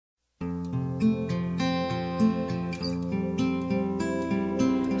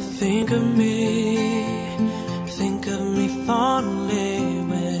Think of me fondly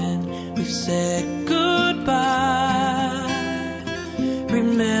when we've said goodbye.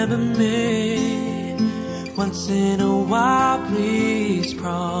 Remember me once in a while, please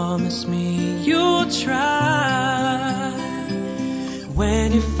promise me you'll try.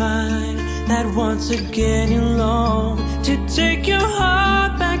 When you find that once again you long to take your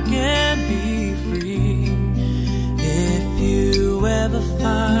heart back and be free, if you ever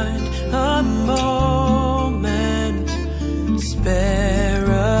find a moment, spare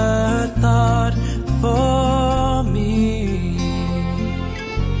a thought for me.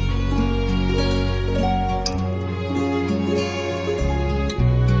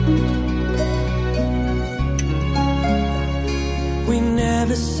 We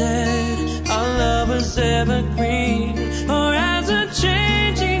never said our love was evergreen or as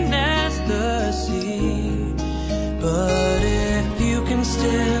unchanging as the sea, but if you can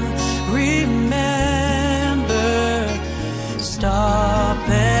still remember, stop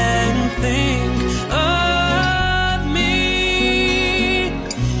and think of me.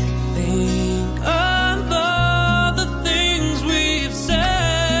 Think of all the things we've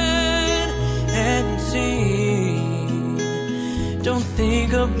said and seen. Don't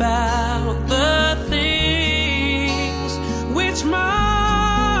think about the things which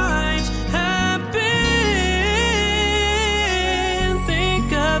might have been.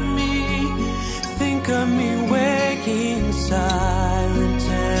 Think of me waking silent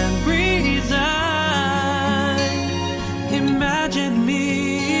and resigned. Imagine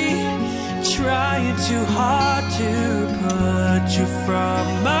me trying too hard to put you from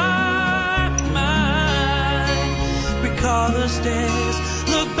my mind. Recall those days